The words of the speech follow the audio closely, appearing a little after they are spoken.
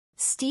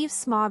Steve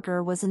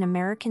Smoger was an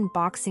American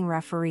boxing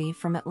referee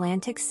from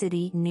Atlantic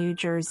City, New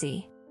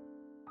Jersey.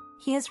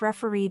 He has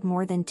refereed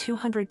more than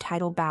 200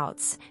 title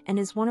bouts and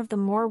is one of the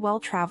more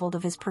well-traveled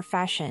of his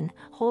profession,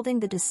 holding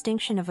the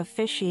distinction of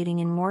officiating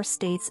in more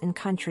states and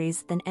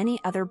countries than any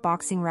other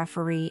boxing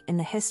referee in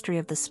the history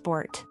of the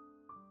sport.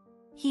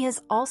 He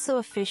has also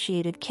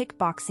officiated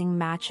kickboxing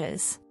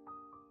matches.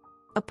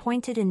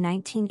 Appointed in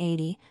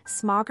 1980,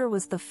 Smoger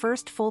was the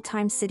first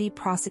full-time city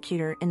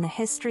prosecutor in the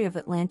history of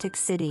Atlantic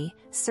City,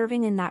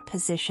 serving in that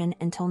position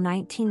until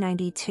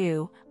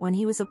 1992, when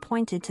he was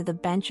appointed to the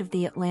bench of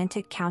the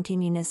Atlantic County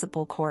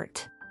Municipal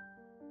Court.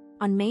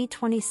 On May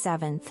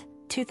 27,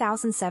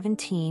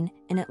 2017,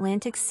 in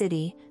Atlantic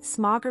City,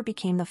 Smoger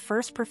became the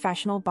first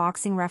professional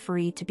boxing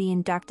referee to be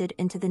inducted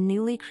into the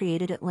newly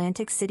created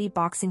Atlantic City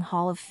Boxing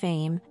Hall of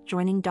Fame,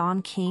 joining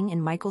Don King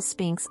and Michael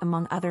Spinks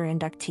among other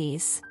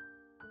inductees.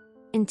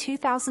 In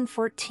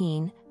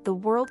 2014, the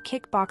World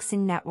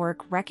Kickboxing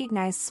Network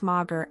recognized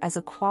Smoger as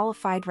a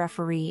qualified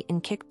referee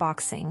in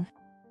kickboxing.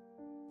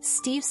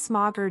 Steve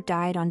Smoger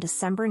died on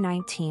December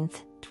 19,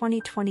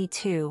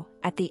 2022,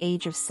 at the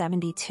age of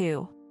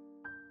 72.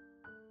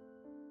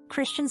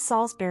 Christian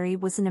Saulsberry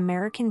was an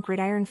American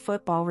gridiron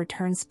football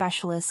return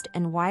specialist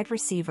and wide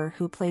receiver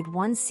who played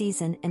one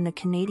season in the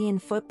Canadian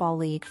Football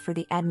League for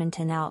the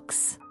Edmonton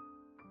Elks.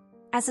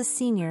 As a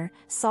senior,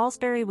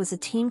 Saulsberry was a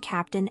team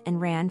captain and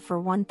ran for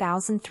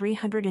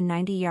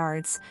 1,390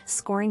 yards,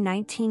 scoring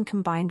 19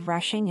 combined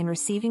rushing and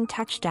receiving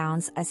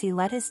touchdowns as he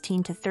led his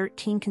team to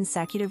 13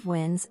 consecutive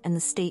wins and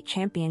the state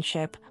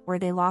championship, where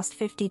they lost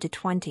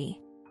 50-20.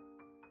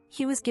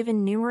 He was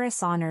given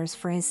numerous honors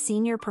for his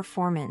senior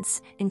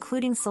performance,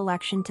 including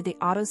selection to the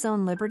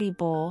AutoZone Liberty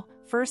Bowl,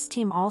 First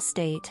Team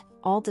All-State,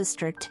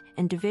 All-District,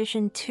 and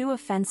Division II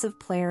Offensive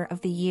Player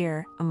of the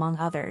Year, among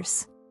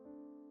others.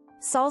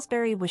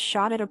 Saulsberry was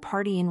shot at a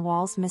party in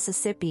Walls,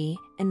 Mississippi,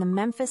 in the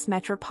Memphis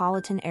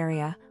metropolitan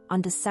area,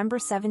 on December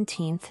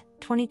 17,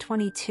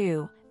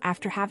 2022,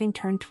 after having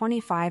turned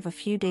 25 a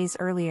few days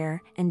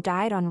earlier and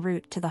died en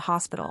route to the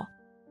hospital.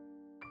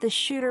 The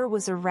shooter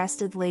was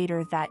arrested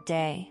later that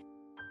day.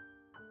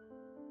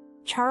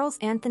 Charles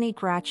Anthony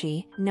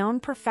Graci, known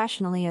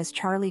professionally as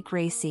Charlie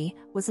Gracie,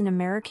 was an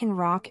American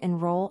rock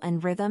and roll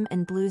and rhythm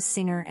and blues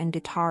singer and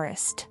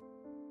guitarist.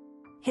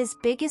 His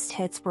biggest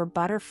hits were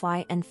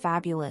Butterfly and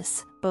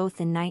Fabulous, both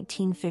in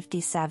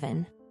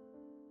 1957.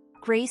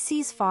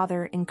 Gracie's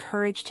father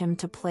encouraged him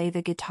to play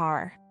the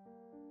guitar.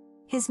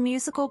 His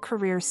musical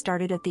career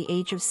started at the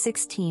age of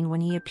 16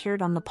 when he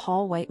appeared on the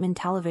Paul Whiteman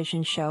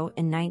television show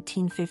in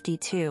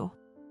 1952.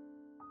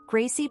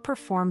 Gracie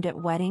performed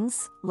at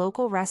weddings,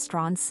 local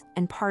restaurants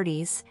and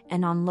parties,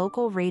 and on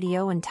local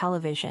radio and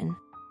television.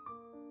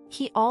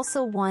 He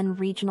also won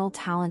regional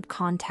talent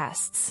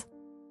contests.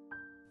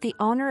 The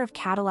owner of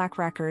Cadillac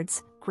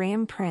Records,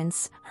 Graham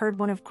Prince, heard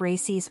one of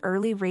Gracie's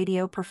early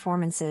radio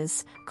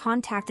performances,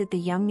 contacted the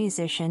young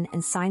musician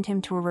and signed him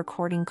to a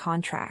recording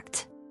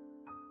contract.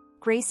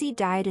 Gracie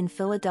died in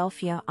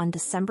Philadelphia on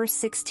December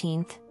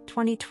 16,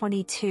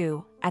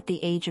 2022, at the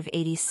age of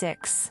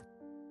 86.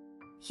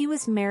 He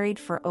was married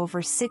for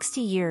over 60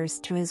 years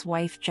to his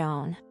wife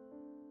Joan.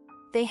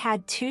 They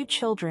had 2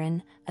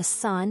 children, a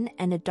son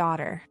and a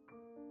daughter.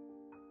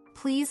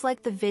 Please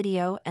like the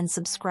video and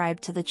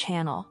subscribe to the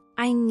channel.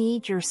 I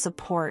need your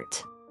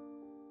support.